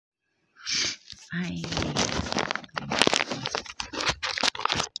I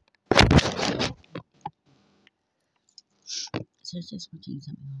so just watching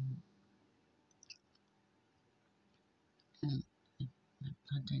something on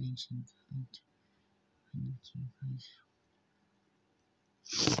blood donations and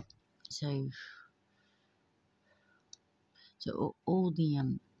so all the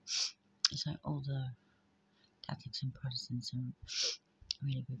so all the Catholics and Protestants are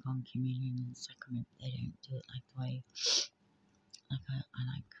really big on communion and sacrament. They don't do it like the way I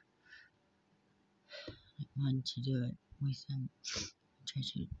like one to do it with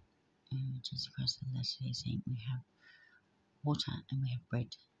Church of Jesus Christ of Latter-day Saint. We have water and we have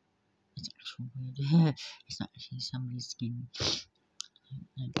bread. It's actual bread. It's not actually somebody's skin.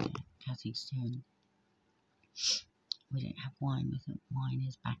 Like Catholics do. We don't have wine with it. Wine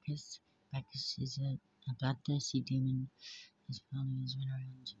is Bacchus. Bacchus is a bloodthirsty demon. His followers went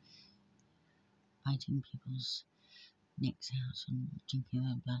around biting people's necks out and drinking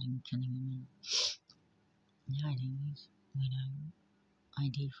their blood and killing them and hiding these. We know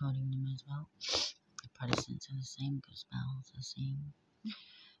ID following them as well. The Protestants are the same, Gospels are the same.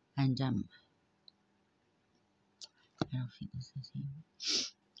 And I don't think it's the same.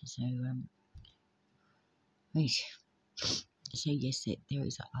 So wait. So yes, there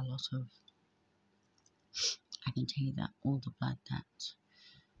is a lot of. I can tell you that all the blood that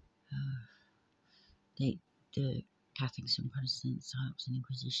the Catholics and Protestants, Psyops and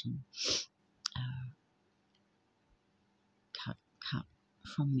Inquisition cut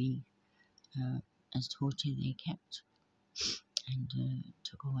from me as torture, they kept and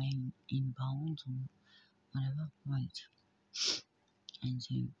took away in bowls or whatever, right? And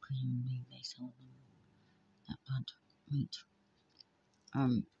so presumably they sold them that blood meat.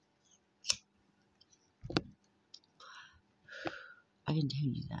 I can tell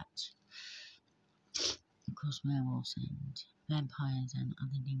you that, of course, werewolves and vampires and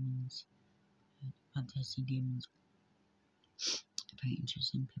other demons, bloodthirsty demons, are very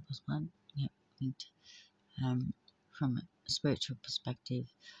interested in people's blood. Yep, meat. From a spiritual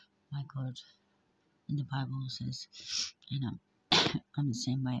perspective, my God, in the Bible says, and I'm the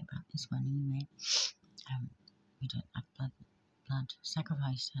same way about this one anyway. We don't like blood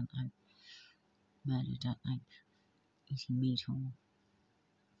sacrifice, don't like murder, don't like eating meat or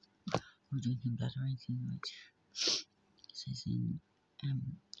drinking blood or anything like. It says in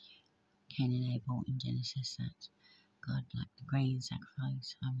Cain and Abel in Genesis that God liked the grain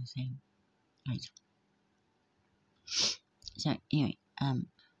sacrifice. I'm the same. Right. So anyway,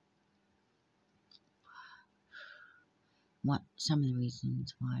 what some of the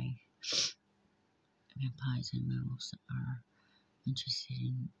reasons why vampires and werewolves are interested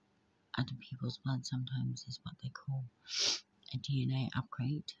in other people's blood sometimes is what they call a DNA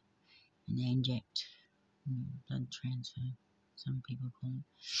upgrade, and they inject blood transfer. Some people call it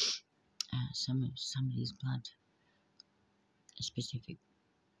some of somebody's blood, specific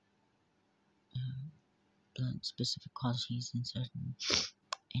blood, specific qualities in certain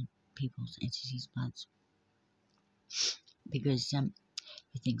people's entities' bloods, because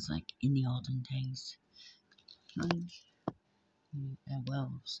things like in the olden days,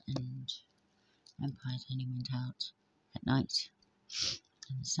 werewolves and vampires only went out at night,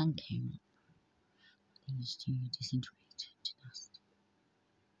 and the sun came up. They used to disintegrate to dust.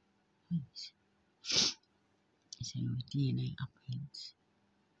 Right. So with DNA upgrades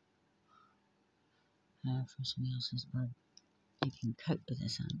from somebody else's blood, you can cope with the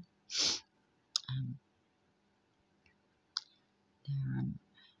sun. They're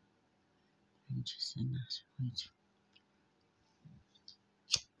interested in that, right?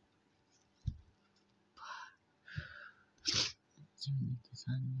 So we need the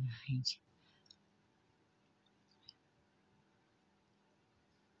sun, right?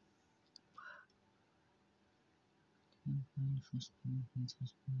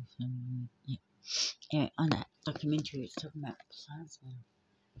 Yeah. Anyway, on that documentary, it's talking about plasma.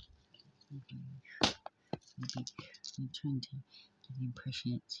 I'm trying to give the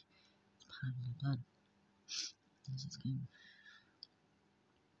impression it's part of the blood. This is going.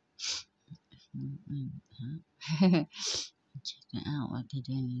 Check that out. What they're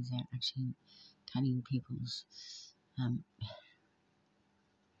doing is they're actually cutting people's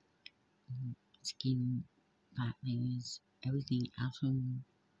skin, fat layers, everything out of them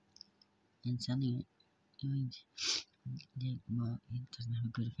and selling it. Well, it doesn't have a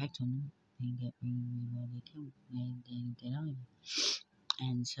good effect on them. They get really well, they kill, they die.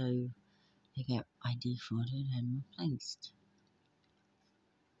 And so they get ID frauded and replaced.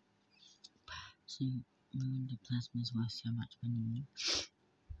 So the plasma is worth so much money.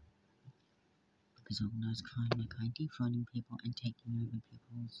 is organised crime, like defrauding people and taking over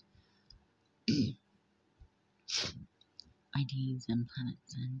people's IDs and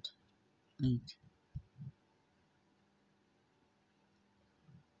planets and wait,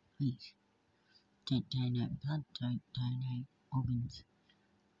 wait. Don't donate blood, don't donate organs.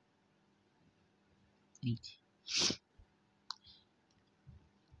 Wait,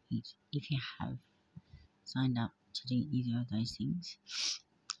 wait. If you have signed up to do either of those things,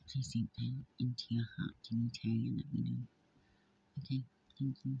 please think them into your heart, dignitary, and let me know. Okay,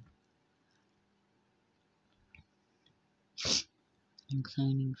 thank you. And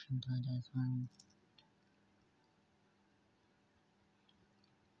cloning from blood as well.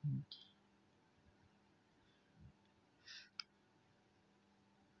 And,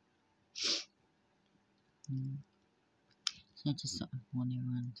 so I just sort of want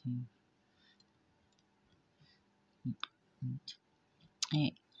everyone to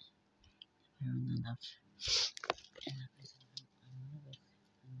hey, everyone I love.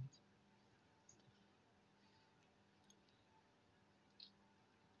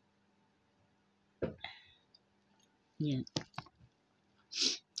 Yeah,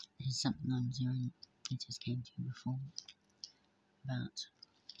 there's something I'm doing. It just came to you before about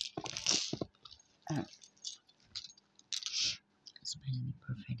supposedly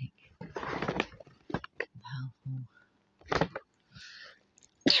prophetic, powerful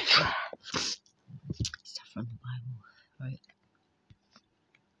stuff from the Bible, right?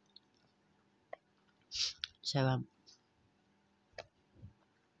 So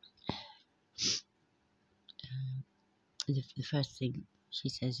the first thing she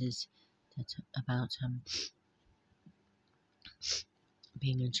says is that about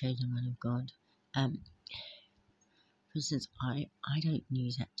being a chosen one of God. For instance, I don't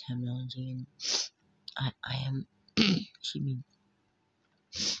use that terminology, and I am excuse me,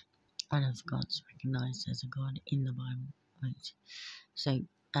 one of God's recognized as a God in the Bible, right? So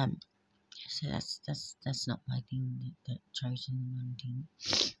so that's not my thing. That chosen one thing.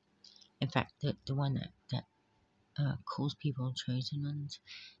 In fact, the one that calls people chosen ones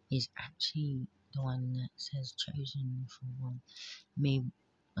is actually the one that says chosen for one. Me,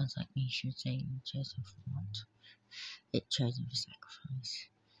 ones like me should say chosen for what? It chosen for sacrifice.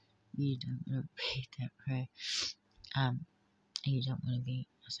 You don't want to pay that prayer. And you don't want to be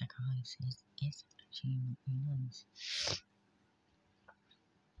a sacrifice. It's actually not really nice.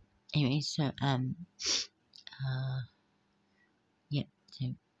 Anyway, so yeah, so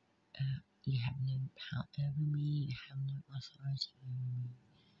you have no power over me, you have no authority over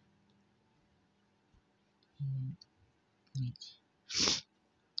me. Wait.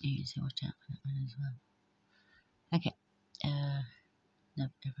 Yeah, so watch out for that one as well. Okay.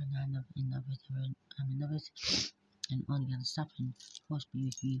 Love everyone, love in love with everyone, I'm in love with, and all the other stuff, and force be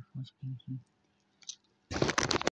with you, force be with you.